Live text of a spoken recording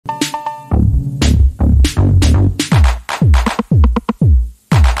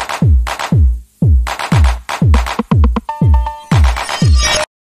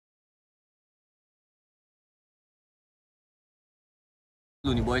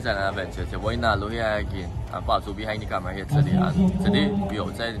the boys and adventures. The boy now look here again and pass behind the camera here today. And today we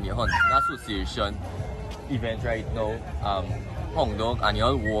outside in the Hunt Association event right now. Hound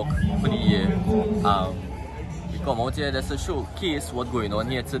annual walk for the year. We come out here just to showcase what's going on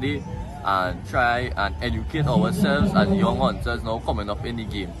here today and try and educate ourselves as young hunters now coming up in the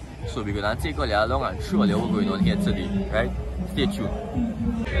game. So we're gonna take all you along and show you what's going on here today, right? Stay tuned.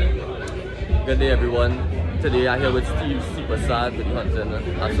 Good day everyone. Today I'm here with Steve Sipasad with the Hunting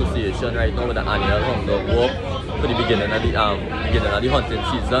Association right now with the annual Hound walk for the beginning of the hunting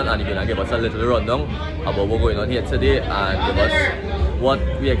season, and he's gonna give us a little rundown about what's going on here today and give us what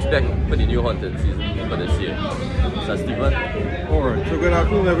we expect for the new hunting season for this year. So Stephen? Alright, so good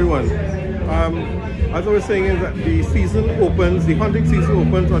afternoon everyone. As I was saying is that the hunting season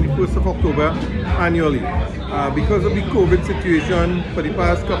opens on the 1st of October annually. Because of the COVID situation for the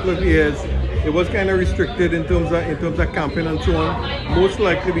past couple of years, it was kind of restricted in terms of camping and so on. Most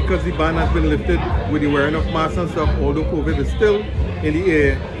likely because the ban has been lifted with the wearing of masks and stuff, although COVID is still in the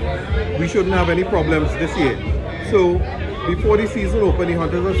air, we shouldn't have any problems this year. So before the season open, the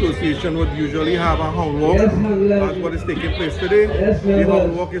Hunters Association would usually have a hound walk. That's what is taking place today. The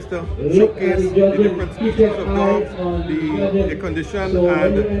hound walk is to showcase the different species of dogs, the condition,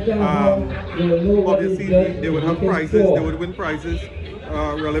 and obviously they would have prizes, they would win prizes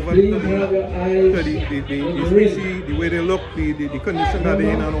relevant to the species, the way they look, the condition that they're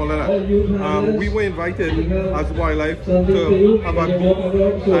in and all of that. We were invited as wildlife to have a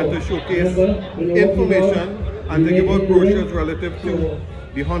booth and to showcase information and to give out brochures relative to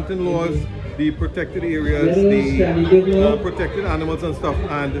the hunting laws, the protected areas, the protected animals and stuff,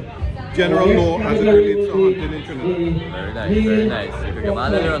 and general law as it relates to hunting in Trinidad. Very nice, very nice. If you can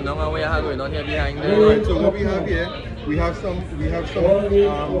manage to know what we have going on here behind there. Alright, so what we have here, we have some brochures on the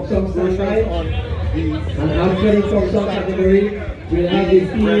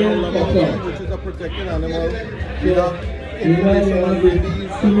which is a protected animal. We have information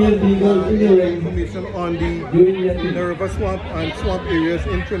on the river swamp and swamp areas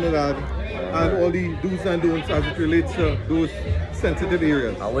in Trinidad, and all the do's and don'ts as it relates to those sensitive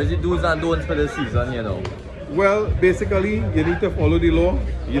areas. And what is the do's and don'ts for the season, you know? Well, basically, you need to follow the law.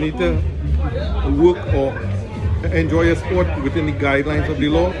 You need to work or enjoy your sport within the guidelines of the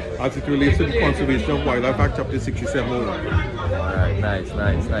law as it relates to the Conservation of Wildlife Act, Chapter 67. Alright, nice.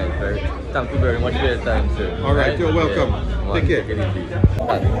 Thank you very much for your time, sir. Alright, you're welcome. Take care. Take it easy.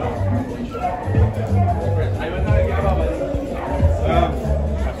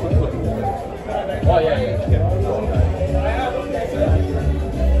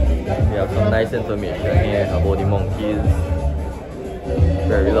 We have some nice information here about the monkeys.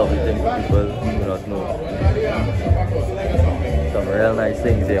 Very lovely things people do not know. Some real nice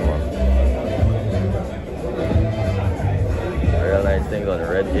things here, man. Real nice things on the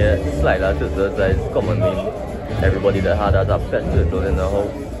red here. Slider turtles that is commonly everybody that had as a pet turtle in the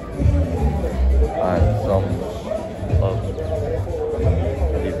house. And some of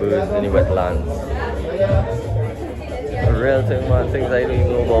the birds in the wetlands. A real thing, man. Things I don't even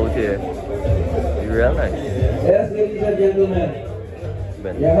know about here. It's real nice. Yes, ladies and gentlemen. You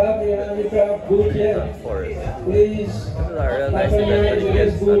have the handicraft booth here. Please. This is a real nice event for the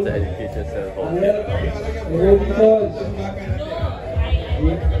kids to educate yourself on.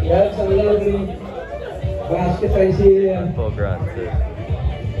 That's a lovely basket I see here. For granted.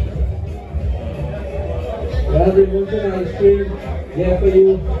 We have the mountain ice cream here for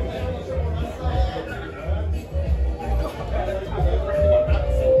you.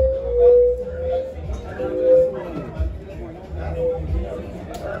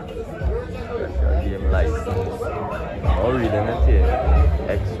 All reading it here.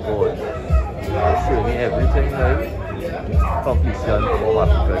 Export. They're showing me everything now. Completion from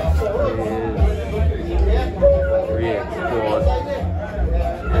Africa is re-export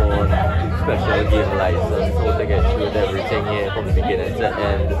on special game license. So they get showed everything here from the beginning to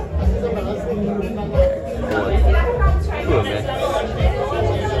end. Permits.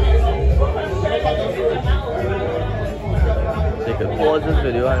 You can pause this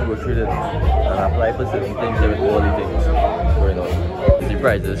video and go through this and apply for certain things here with all the things going on. The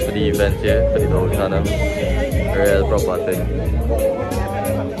prizes for the event here, for the dogs and them. Real proper thing.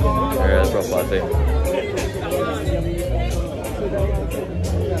 Real proper thing.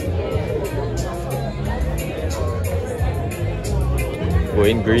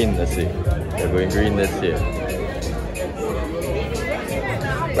 Going green this year. They're going green this year.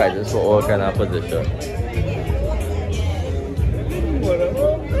 Prizes for all kind of position.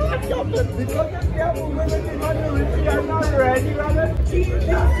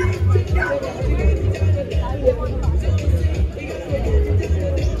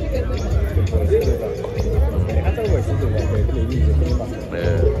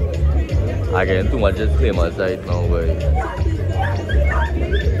 Again, too much disclaimer side now, boy.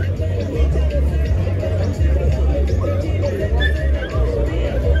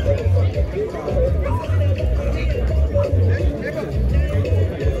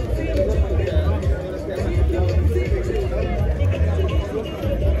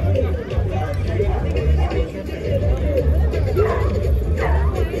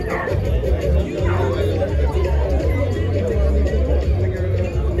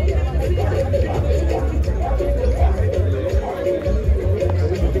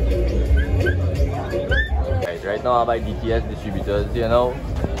 Right now, I buy DTS distributors, you know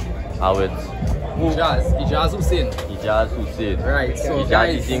how it's. Ijaz Hussein. Right, so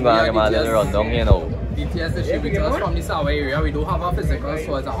guys, DTS distributors from the Sawa area. We do have a physical,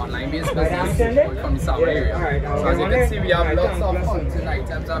 so it's an online based business from the Sawa area. So as you can see, we have lots of hunting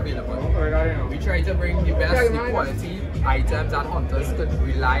items available. We try to bring the best, the quality items that hunters could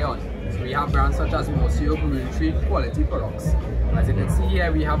rely on. So we have brands such as Mosio, Tree quality products. As you can see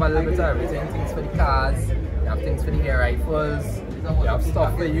here, we have a little bit of everything, things for the cars, we have things for the air rifles, we have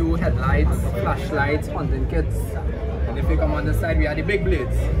stuff for you, headlights, flashlights, hunting kits. And if you come on the side, we have the big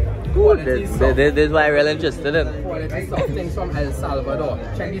blades. This is why I'm really interested in. Quality stuff, things from El Salvador.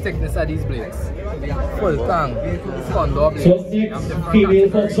 Check the thickness of these blades. Full tang, condor blades. So next, female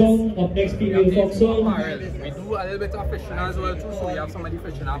fox song. Up next, female fox song. We do a little bit of fishing as well too, so we have some of the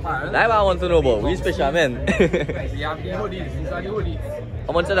fishing apparel. That's what I want to know about. Which fishermen? We have the hoodies, these are the hoodies.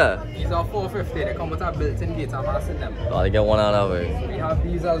 How much is that? These are $4.50, they come with a built-in data pass in them. Oh, they get one out of it. We have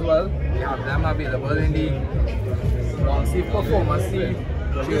these as well. We have them available in the long sleeve performance sleeve.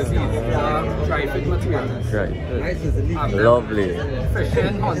 These are dry fit materials. Right. Lovely.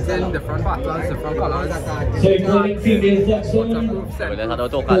 Fishing, hunting, different patterns, different colors. So including female fox song.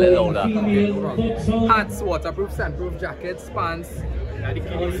 Hats, waterproof, sunproof jackets, pants,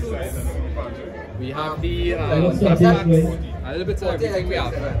 bikini suits. We have the contacts, a little bit of everything we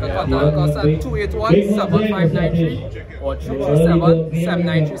have. The contact costs at 281-7593 or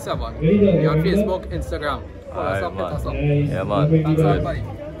 227-7937. We have Facebook, Instagram. Follow us up, hit us up. Yeah, man. Thanks everybody.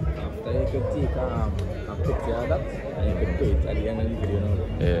 After you could take a picture of that and you could put it at the end of the video.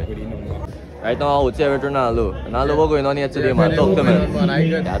 Yeah. With the number. Right now, I would say Ronaldo. Ronaldo, what's going on here today, man? Talk to me.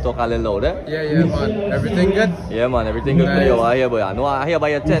 Yeah, talk a little louder. Yeah, man. Everything good? Yeah, man. Everything good for you out here, boy. I know I hear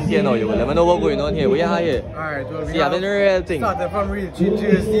about your tent here now. You will let me know what's going on here. We are here. Alright, well, See, I've been a real thing. Started from real cheap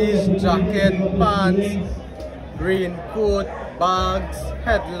jerseys, jacket, pants, raincoat, bags,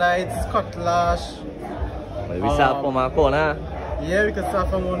 headlights, cutlass. We start from our corner. Yeah, we can start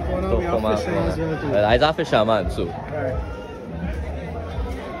from one corner. So We have from fishing as well too. Well, I'm a fisherman, so. Right.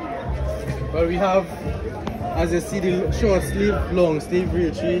 Well, we have, as you see, the short sleeve, long sleeve,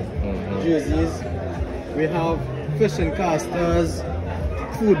 real tree jerseys. We have fishing casters,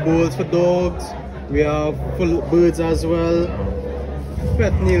 food bowls for dogs. We have full birds as well.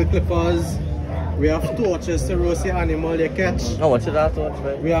 Pet nail clippers. We have torches to roast your animal you catch. How much is that torch,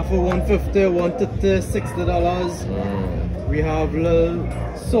 man? We have for $150, $150, $60. We have little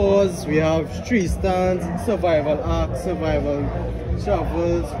saws, we have tree stands, survival axe, survival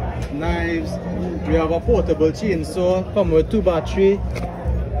shovels, knives. We have a portable chainsaw, come with 2 battery.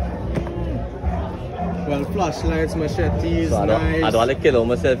 Well, flashlights, machetes, So knives. I don't want to kill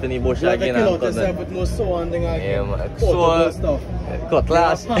myself in the bush You have to again. kill out yourself with no saw and thing like Yeah, man. portable So, stuff.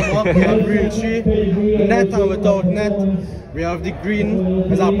 cutlass. We have hammer, we have real tree, net and without net. We have the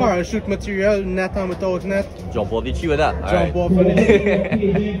green, as a parachute material, net and without net. Jump off the tree with that. Jump off on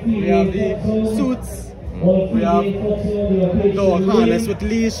it. We have the suits. We have dog harness with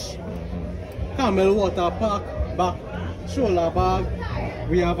leash. Camel water pack, back shoulder bag.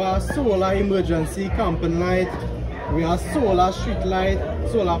 We have a solar emergency camping light. We have solar street light,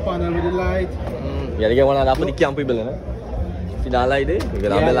 solar panel with the light. Yeah, they get one of that for the camp people, eh? See that light there? We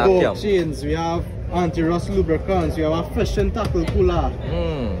can have the camp. Chains. We have anti-rust lubricants. We have a fishing tackle cooler.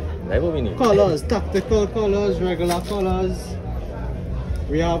 That's what we need. Colors, tactical colors, regular colors.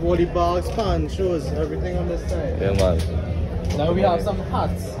 We have all the bags, ponchos, everything on this side. Yeah, man. Now we have some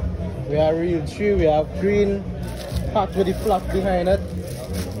hats. We have real tree, we have green hat with the flap behind it.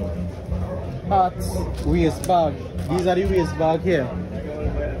 Hats, waist bag. These are the waist bag here.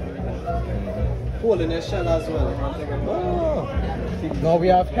 Holding a shell as well. Oh. Now we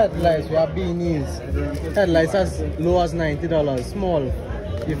have headlights, we have beanies. Headlights as low as $90, small,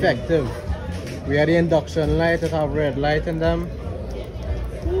 effective. We have the induction light that have red light in them.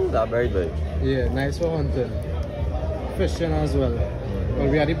 That's very big. Yeah, nice for hunting. Fishing as well. Well,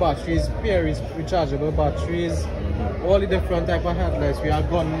 we have the batteries, pairs, rechargeable batteries. All the different type of headlights. We have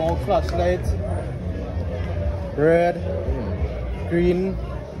gun mount flashlights, red, green,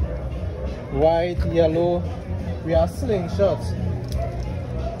 white, yellow. We have slingshots.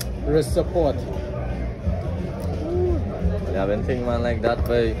 Wrist support. You haven't think man like that,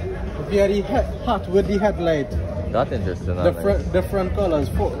 boy. Very hot with the headlight. That's interesting. Different colors.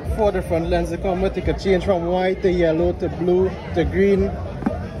 Four different lenses come with. You can change from white to yellow to blue to green.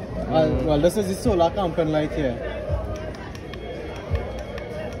 Well, this is the solar camping light here.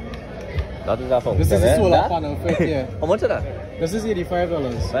 That is a function. This is the solar panel fit here. How much is that? This is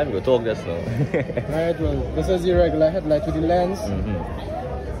 $85. I'm going to talk this now. Right, well, this is the regular headlight with the lens.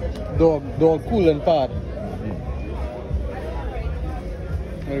 Dog cooling part.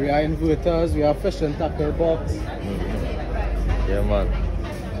 We have inverters, we have fish and tackle box. Yeah, man.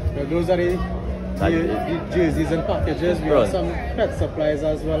 So those are the jerseys and packages. We have some pet supplies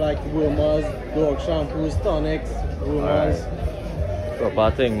as well, like groomers, dog shampoos, tonics, groomers.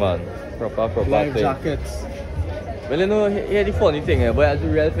 Proper thing, man. Proper life thing. Jackets. Well, you know, here's the funny thing, boy, I do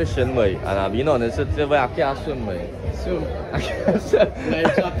real fishing, boy. And I've been honest with you, boy, I can't swim, boy. So, I can't swim.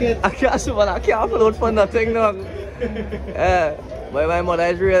 life jacket. I can't swim, and I can't float for nothing, no. Boy, my mother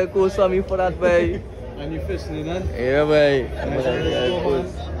is real cool, so me for that, boy. And you fish, Trinidad? Yeah, boy.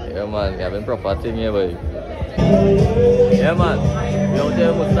 Yeah, man. You having proper thing here, boy. Yeah, man. We out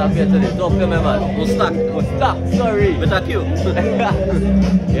there Mustaq here today. Talk to me, man. Mustaq, sorry. With a Q.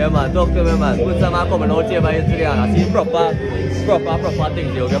 Yeah, man. Talk to me, man. Good time I'm coming out here by today, and I see proper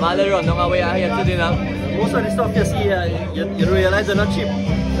things here. Give me a little run down away here today now. Most of the stuff you see here, you realize they're not cheap.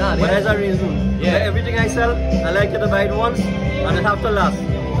 Nah, but there's a reason. Yeah. Like everything I sell, I like you to buy it once, and it have to last.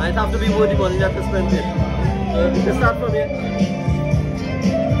 And it have to be worth the money you have to spend it. You can start from here.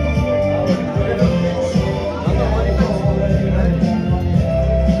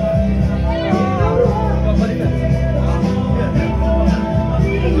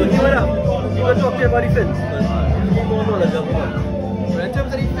 You can talk to about the fins. You more knowledge of it. But in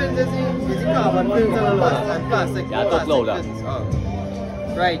terms of the fins, is the carbon fins and plastic. Yeah, talk louder.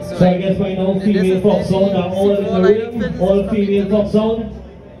 Right, so I guess right now, female fox sound, are all in the ring, all female fox sound.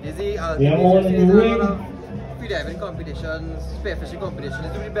 They are all in the ring. Free diving competitions, spearfishing competitions,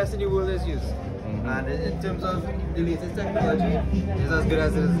 it's the best in the world is used. And in terms of the latest technology, it's as good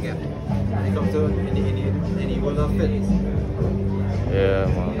as it is get. When it comes to in the world of fins. Yeah,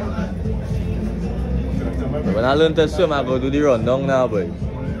 man. When I learn to swim, I go do the rundown now, boy.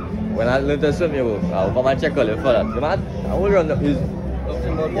 When I learn to swim, I'll come and check all for that. I will run up.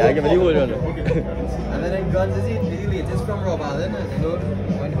 Yeah, give me the whole run. And then in guns, is the latest from Rob Allen, as you know,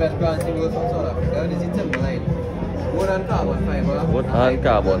 one of the best brands in the world from South Africa. This is Timberline. Wood and carbon fiber. Wood and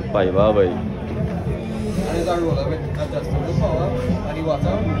carbon fiber, boy. And there's a roller with adjustable power and the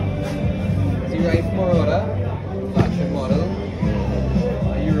water. The right Marauder, flagship model.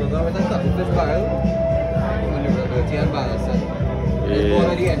 You roll with a double fish barrel, maneuverability and balancing. It's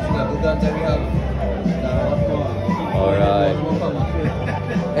one of the entry level guns that we have. Alright.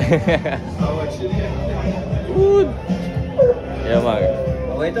 Good. Yeah, man.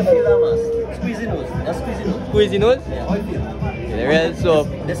 Wait to feel that mask. Squeezy nose. That's squeezy nose. Squeezy nose? Yeah, how it feel? Yeah, real soap.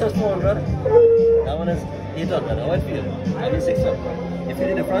 This is 400. That one is 800. How it feel? That is 600. You feel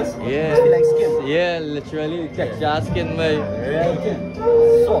the difference? Yeah. It feel like skin. Yeah, literally texture skin, boy. Real skin.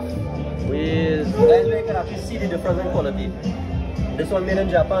 Soft. With Guys, you can actually see the difference in quality. This one made in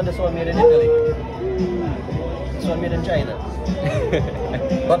Japan, this one made in Italy. This one made in China.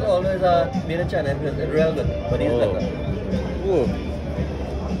 But always made in China, it's real good, but it's better. Ooh.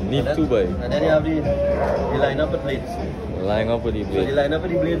 Need to, boy. And then you have the line up with blades. Line up with the So the blade. line up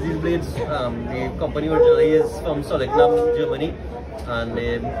with the blades, these blades, the company originally is from Solignum, Germany. And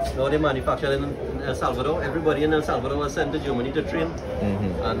now they manufacture in El Salvador. Everybody in El Salvador was sent to Germany to train.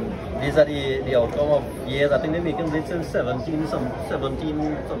 And these are the outcome of years. I think they're making blades since 17 something,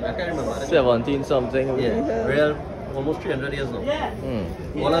 I can't remember. 17 something. Yeah, real, almost 300 years now.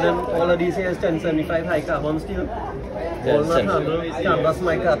 All of these here is 1075 high carbon steel. Walnut handle, canvas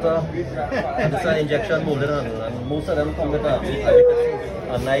micarta, and this is an injection molded handle. And most of them come with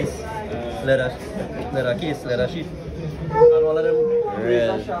a nice leather case, leather sheet. And all of them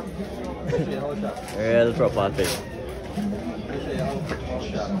Real. sharp. Let me show you how sharp. Real proper thing. Let me show you how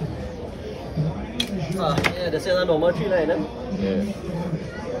sharp. Yeah, this is a normal tree line, Yeah.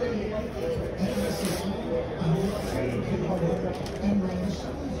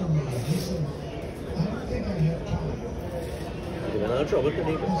 You're gonna have trouble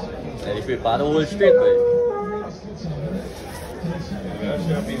today. And if we part the whole street, boy.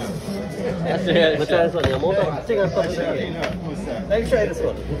 That's real. Let's try this one. I'm also taking a couple of things. Let's try this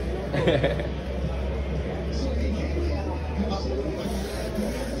one.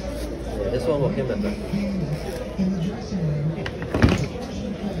 Yeah, this one working better.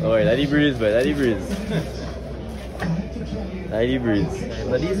 Alright, let it breeze, boy. Let it breeze. Let it breeze.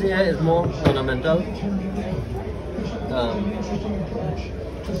 But this here is more ornamental.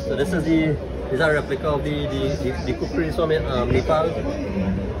 So this is a replica of the cookery from Nepal.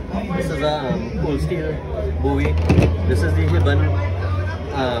 This is a cool steel buoy. This is the Hibban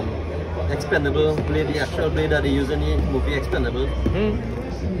expendable blade, the actual blade that they use in the movie Expendable.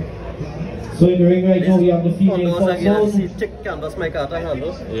 So in the ring right now we have the female fox hound. See thick canvas mic out and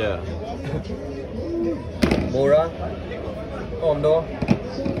handles. Yeah. Mora, Hondo,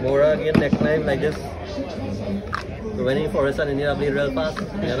 Mora again neckline like this. So when you forest and you need to be real fast, you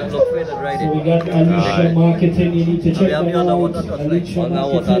have to look for it and ride So we it. got Alicia Marketing, you need to check them out. Alicia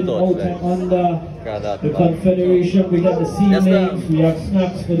Underwater Marketing out and under Got the that. Confederation. We got the sea names, we have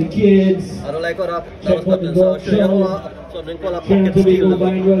snacks for the kids. I don't like what that Check was out the button, so I'll dog show you show. something called a Trying pocket to be steel.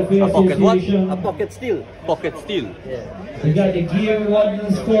 Mobile Welfare A pocket what? Association. A pocket steel. Pocket steel. Yeah. We got the Gear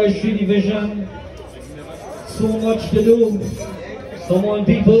Wardens Forestry Division. So much to do. Come on,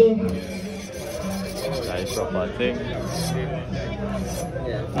 people. Nice proper thing.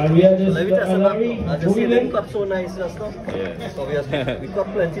 And we have So this let me test them Larry. up. I just see them cup so nice just now. Yeah. So we got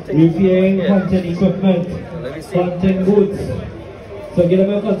plenty of things. Repairing Yeah. content equipment, Let me see. content goods. So get them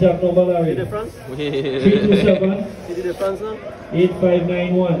a contact number, See Larry. the difference? 327 See the difference now?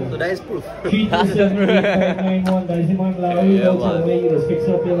 8591. So that is proof. 327 8591. That is the man Larry. Yeah, Go to the man. way you just fix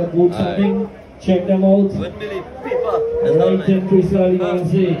up your goods Aye. something. Check them out. With Billy paper. That's all Right in nice. Crystal, you can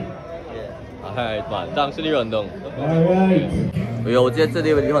see. Yeah. Alright, man. Thanks for the rundown. Alright. 我记得这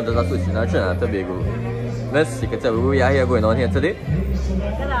里的地方都是属于哪去哪特别个。Miss, you can tell me what we are here going on here today.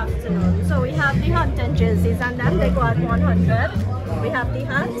 Good afternoon. So we have the hunting jerseys and them, they go at 100. We have the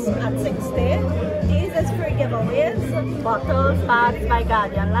hats at 60. These is free giveaways. Bottles, bags by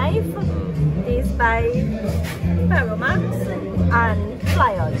Guardian Life. These by Peromax. And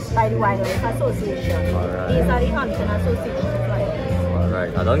flyers by the Wildlife Association. Alright. These are the Hunting Association flyers.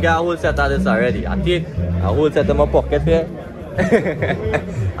 Alright, I don't get a whole set of this already. I did a whole set in my pocket here.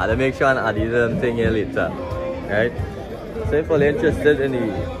 I'll make sure and add this thing here later. Right? So if you're interested in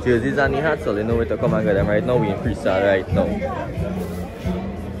the jerseys and the hats, so you know where to come and get them right now. We're in pre-sale right now.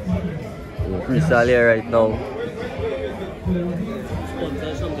 We're in pre-sale here right now.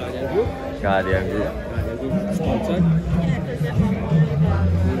 Sponsors from Guardian Group. Guardian Group. Sponsored.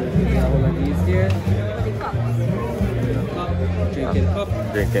 All of these here. Drinking cup.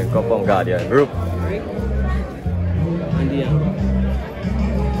 Drinking cup from Guardian Group. Right? India.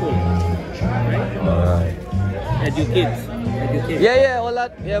 Cool. Right? Alright. Educate. Yeah, all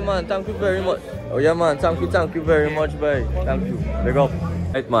that. Yeah, man. Thank you very much. Oh, yeah, man. Thank you very much, bye. Thank you. Big up.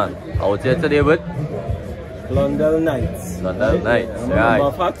 Right, man. I was here today with London Knights. London Knights, I'm a right. member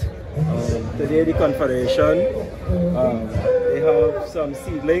of that. Today the Confederation, they have some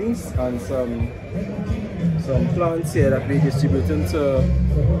seedlings and some plants here that we're distributing to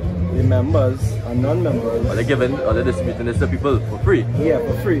the members and non-members. Are they distributing this to people for free? Yeah,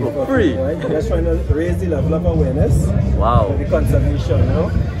 for free. For free? Right? We're just trying to raise the level of awareness Wow. for the conservation, you know.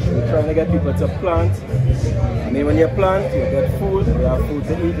 We're trying to get people to plant. I mean, when you plant, you get food, you have food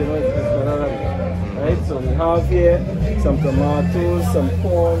to eat, you know, it's better. Right, so we have here some tomatoes, some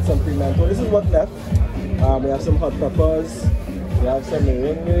corn, some pimento. This is what left. We have some hot peppers, we have some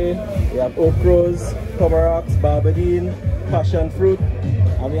meringue, we have okras, tamaracks, barbadine, passion fruit,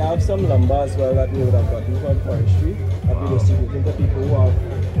 and we have some lumber as well that we would have got from forestry that we distributing to people who have,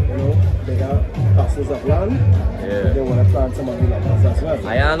 you know, bigger parcels of land. Yeah. They want to plant some of the lumbers as well.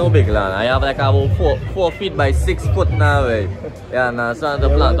 I have no big land. I have like about 4 feet by 6 foot now. Yeah, now so to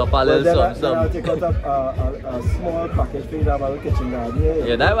plant up a little some. I'll take out a small package for you to have a little kitchen garden here.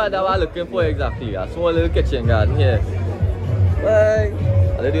 Yeah, that's what I'm looking for exactly. A small little kitchen garden here. Boy,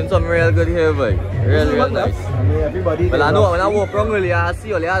 they're doing something real good here, boy. Real nice. I mean, everybody. Well, I know when I walk around really, I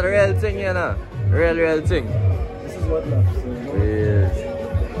see all the real thing here now. Real thing. This is what left. So, you know.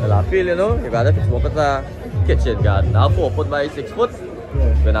 Yes. Well, I feel, you know, you gotta fix work at a kitchen garden. Now 4 foot by 6 foot.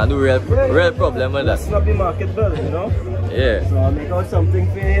 Yeah. When I do real problem with That's that. not the market bill, you know. Yeah. So I'll make out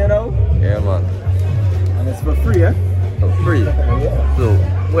something for you now, Yeah, man. and it's for free, eh? For free. Yeah. So,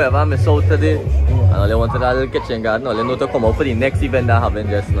 whoever I miss out today, and all they wanted a little kitchen garden, all they know to come out for the next event that happened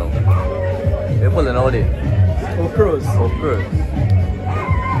just now. They're pulling out there. Okras. Of course.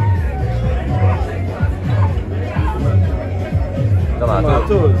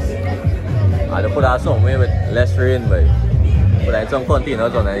 Tomatoes. I put out somewhere with less rain, but put out some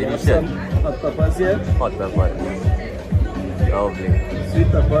containers on the Some edition. hot peppers here. Hot peppers. Lovely. Sweet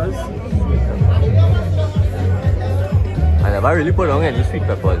peppers. I never really put on any sweet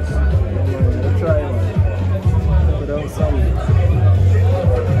peppers. Try one. Put out some.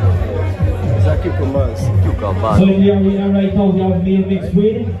 cucumbers. Cucumber. So in the arena right now we have male mixed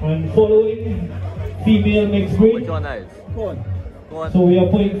breed and following female mixed breed. Which one is? Corn. So we are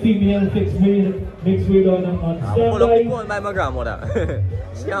putting female mixed breed on Pull up the standby. corn by my grandmother.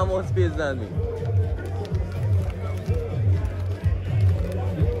 She has more space than me.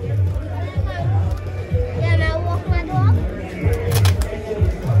 Can I walk my dog?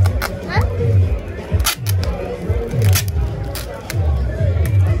 Huh?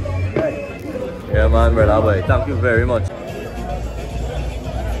 Yeah man, brother boy. Thank you very much.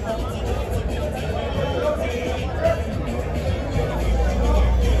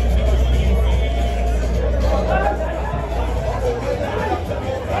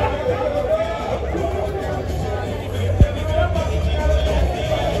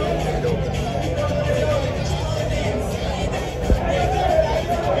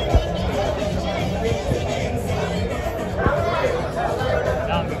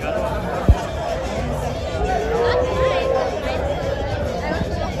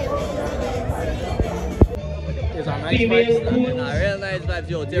 Female coons. Real nice vibes,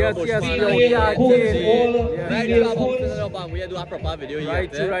 yo. Yes, Right, we do a proper video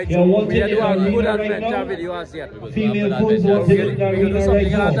here. Right. Yeah, one We thing do in a arena good right adventure now. video as yet. Female coons one thing in the We do arena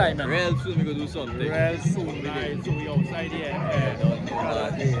something right at a now. time. Real soon we go do something. Real soon, guys. So we outside here.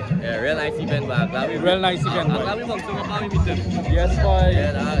 Yeah, real nice event, man. Real nice event, I'm boy. glad we come to my meeting. Yes, boy.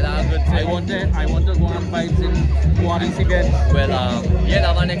 Yeah, that's good. I want to go and fight in one of these events. Well, yeah,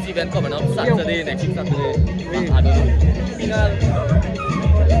 now our next event coming up Saturday, next week Saturday. I don't know. Final.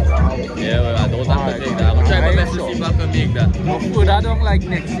 Yeah, well, I don't have to take that. I'm going to try my best to see if I can make that. Now, further down, like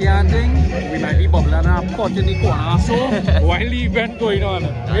next year and thing, we might be bubbling a pot in the corner so while the event going on.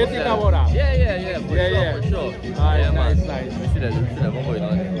 What do you think about that? Yeah, for sure. Nice. We should have one going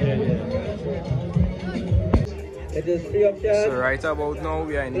on. It is free of charge. So right about now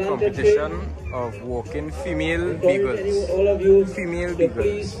we are in the competition of walking female beagles. All of you, Female to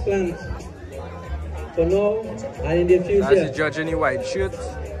please beagles. plant. For now and in the That's future. the judge in the white shirt.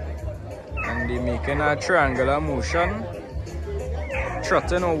 And they making a triangular motion.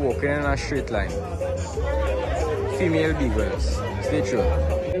 Trotting or walking in a straight line. Female beagles. Stay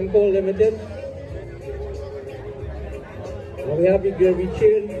tuned. Coal Limited. Now we have the Gary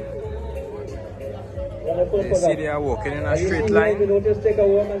chain. You see they are walking in a straight We line. notice, take a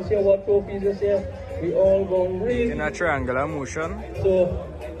walk and see what trophies is here. We all gone green. In a triangular motion. So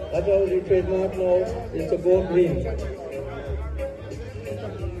that's how the trademark now is to go green.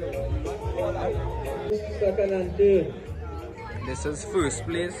 Second and third. This is first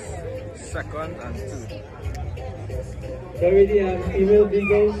place, second and third. So we have female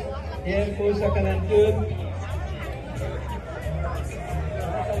beagles here, first, second and third.